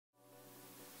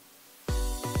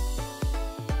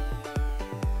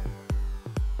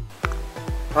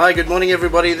Hi, good morning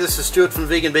everybody. This is Stuart from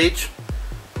Vegan Beach.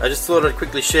 I just thought I'd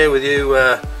quickly share with you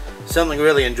something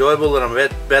really enjoyable that I'm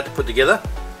about to put together.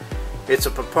 It's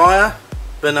a papaya,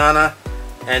 banana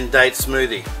and date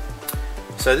smoothie.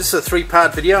 So this is a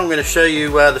three-part video. I'm going to show you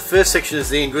the first section is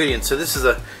the ingredients. So this is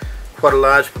quite a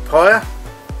large papaya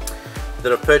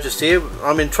that I've purchased here.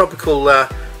 I'm in tropical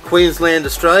Queensland,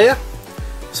 Australia,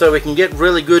 so we can get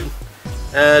really good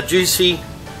juicy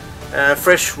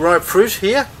fresh ripe fruit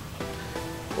here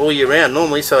all year round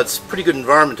normally, so it's a pretty good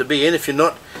environment to be in. If you're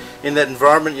not in that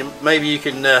environment, maybe you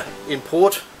can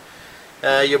import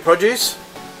your produce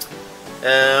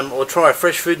or try a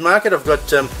fresh food market. I've got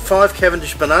 5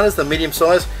 Cavendish bananas, the medium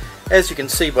size. As you can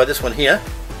see by this one here,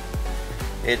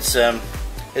 it's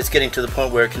getting to the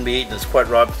point where it can be eaten. It's quite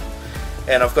ripe.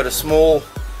 And I've got a small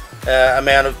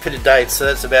amount of pitted dates, so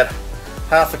that's about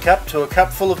half a cup to a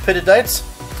cup full of pitted dates.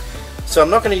 So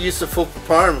I'm not going to use the full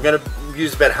papaya. I'm going to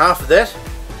use about half of that.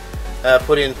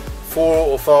 Put in 4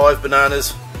 or 5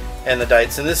 bananas and the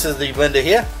dates, and this is the blender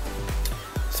here.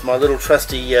 It's my little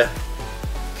trusty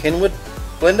Kenwood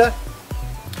blender.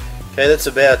 Okay, that's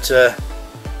about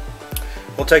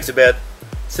well, takes about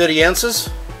 30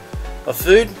 ounces of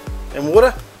food and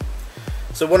water.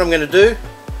 So what I'm going to do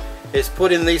is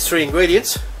put in these 3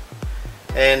 ingredients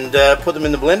and put them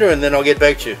in the blender, and then I'll get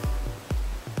back to you.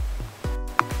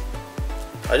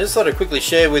 I just thought I'd quickly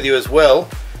share with you as well,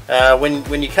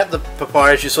 when you cut the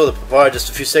papaya, as you saw the papaya just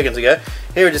a few seconds ago,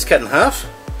 here it is cut in half.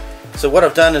 So what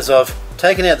I've done is I've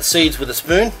taken out the seeds with a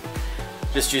spoon.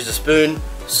 Just use a spoon,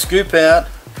 scoop out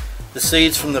the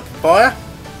seeds from the papaya,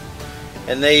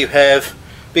 and there you have.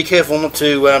 Be careful not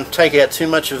to take out too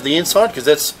much of the inside, because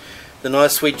that's the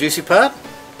nice sweet juicy part.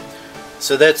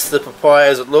 So that's the papaya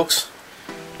as it looks,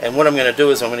 and what I'm going to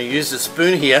do is I'm going to use the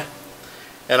spoon here,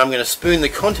 and I'm going to spoon the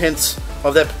contents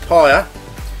of that papaya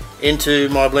into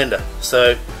my blender.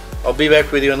 So I'll be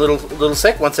back with you in a little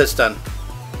sec once that's done.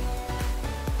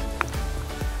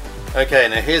 Okay,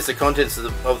 now here's the contents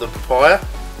of the papaya.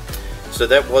 So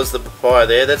that was the papaya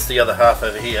there, that's the other half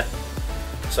over here.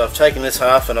 So I've taken this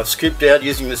half and I've scooped out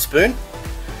using the spoon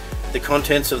the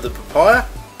contents of the papaya,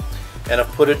 and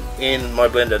I've put it in my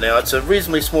blender. Now it's a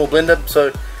reasonably small blender,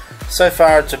 so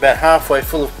far it's about halfway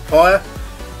full of papaya,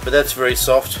 but that's very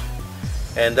soft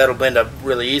and that'll blend up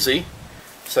really easy.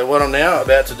 So what I'm now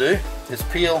about to do is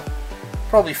peel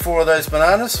probably 4 of those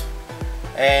bananas,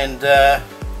 and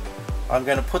I'm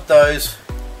going to put those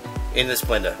in this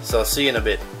blender. So I'll see you in a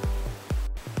bit.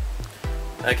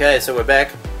 Okay, so we're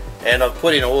back, and I've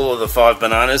put in all of the 5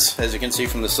 bananas. As you can see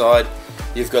from the side,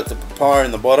 you've got the papaya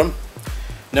in the bottom.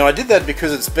 Now I did that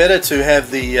because it's better to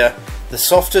have the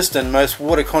softest and most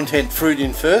water content fruit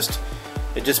in first.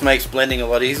 It just makes blending a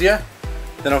lot easier.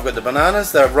 Then I've got the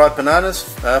bananas. They're ripe bananas,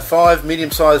 5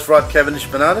 medium-sized ripe Cavendish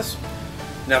bananas.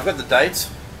 Now I've got the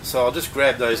dates, so I'll just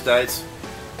grab those dates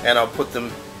and I'll put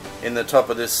them in the top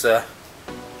of this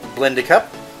blender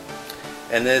cup.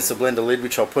 And there's the blender lid,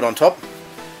 which I'll put on top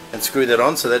and screw that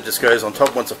on, so that just goes on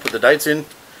top once I put the dates in.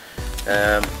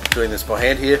 Doing this by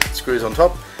hand here, it screws on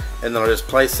top, and then I'll just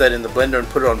place that in the blender and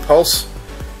put it on pulse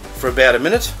for about a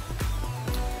minute.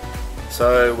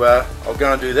 So I'll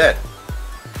go and do that.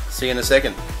 See you in a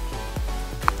second.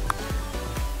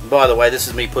 By the way, this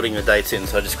is me putting the dates in,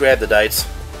 so I just grab the dates,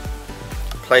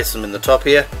 place them in the top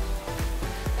here.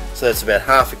 So that's about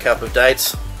half a cup of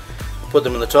dates. Put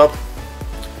them in the top,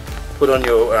 put on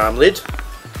your lid.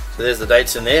 So there's the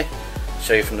dates in there.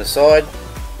 Show you from the side.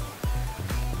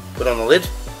 Put on the lid,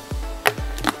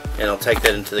 and I'll take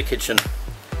that into the kitchen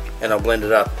and I'll blend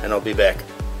it up, and I'll be back.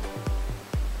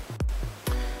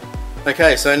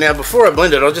 Okay, so now before I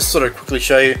blend it, I'll just sort of quickly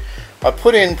show you. I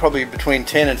put in probably between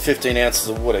 10 and 15 ounces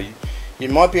of water. You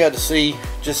might be able to see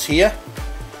just here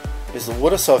is the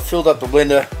water, so I've filled up the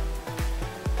blender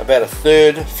about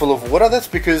 1/3 full of water. That's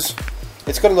because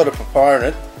it's got a lot of papaya in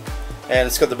it, and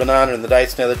it's got the banana and the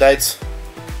dates. Now the dates,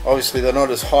 obviously they're not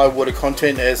as high water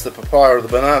content as the papaya or the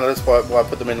banana, that's why I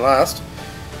put them in last.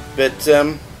 But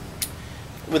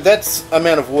with that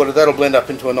amount of water, that'll blend up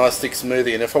into a nice thick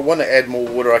smoothie, and if I want to add more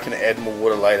water, I can add more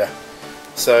water later.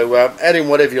 So add in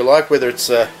whatever you like, whether it's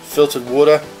filtered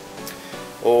water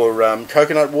or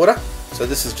coconut water. So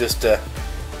this is just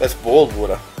that's boiled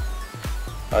water.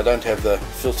 I don't have the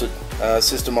filtered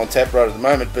system on tap right at the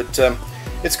moment, but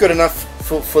it's good enough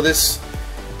for this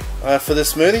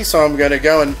smoothie. So I'm going to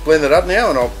go and blend it up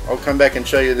now, and I'll come back and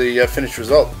show you the finished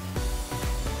result.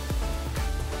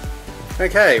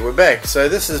 Okay, we're back. So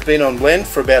this has been on blend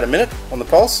for about a minute on the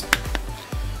pulse,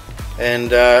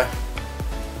 and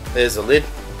there's the lid.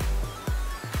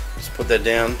 Just put that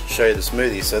down, show you the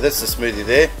smoothie. So that's the smoothie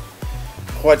there,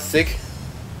 quite thick.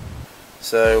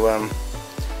 So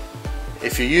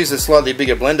if you use a slightly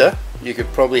bigger blender, you could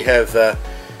probably have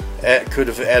could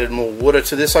have added more water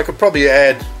to this. I could probably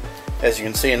add, as you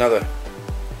can see, another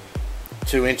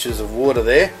 2 inches of water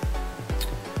there.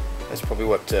 That's probably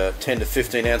what 10 to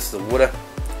 15 ounces of water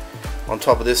on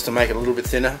top of this to make it a little bit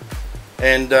thinner.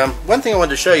 And one thing I wanted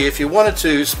to show you, if you wanted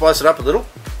to spice it up a little,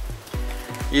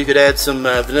 you could add some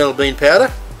vanilla bean powder.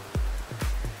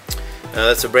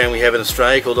 That's a brand we have in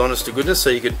Australia called Honest to Goodness. So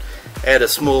you could add a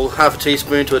small half a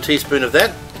teaspoon to a teaspoon of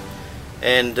that,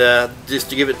 and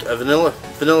just to give it a vanilla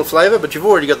flavour. But you've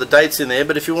already got the dates in there,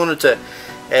 but if you wanted to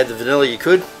add the vanilla, you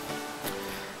could.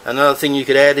 Another thing you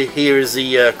could add here is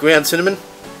the ground cinnamon.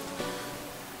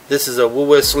 This is a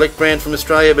Woolworths Select brand from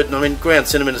Australia, but I mean, ground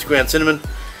cinnamon is ground cinnamon.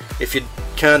 If you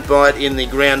can't buy it in the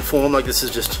ground form, like this is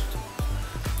just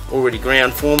already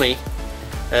ground for me,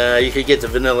 you could get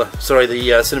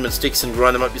the cinnamon sticks and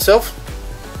grind them up yourself.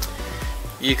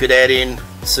 You could add in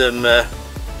some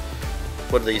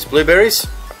what are these, blueberries.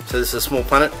 So this is a small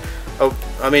punnet.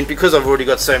 I mean, because I've already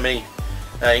got so many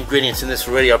ingredients in this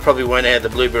already, I probably won't add the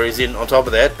blueberries in on top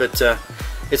of that, but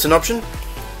it's an option.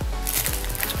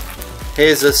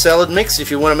 Here's a salad mix.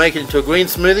 If you want to make it into a green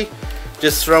smoothie,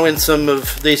 just throw in some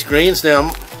of these greens.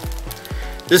 Now,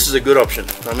 this is a good option.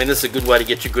 I mean, this is a good way to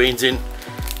get your greens in.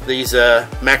 These are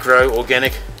Macro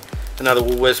Organic, another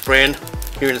Woolworths brand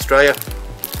here in Australia.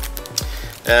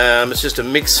 It's just a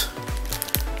mix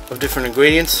of different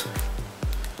ingredients,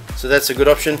 so that's a good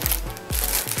option.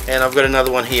 And I've got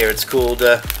another one here. It's called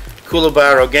Cooler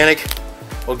Bar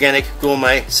Organic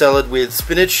Gourmet Salad with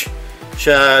spinach,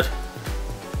 chard,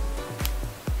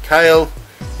 kale,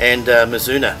 and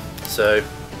mizuna. So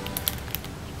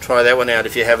try that one out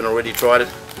if you haven't already tried it.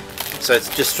 So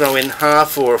it's just throw in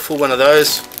half or a full one of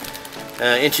those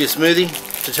into your smoothie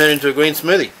to turn into a green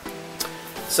smoothie.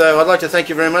 So I'd like to thank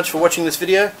you very much for watching this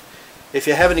video. If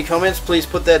you have any comments, please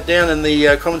put that down in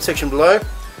the comment section below.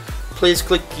 Please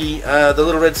click the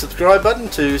little red subscribe button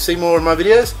to see more of my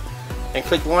videos, and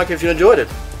click like if you enjoyed it.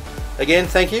 Again,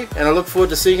 thank you, and I look forward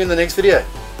to seeing you in the next video.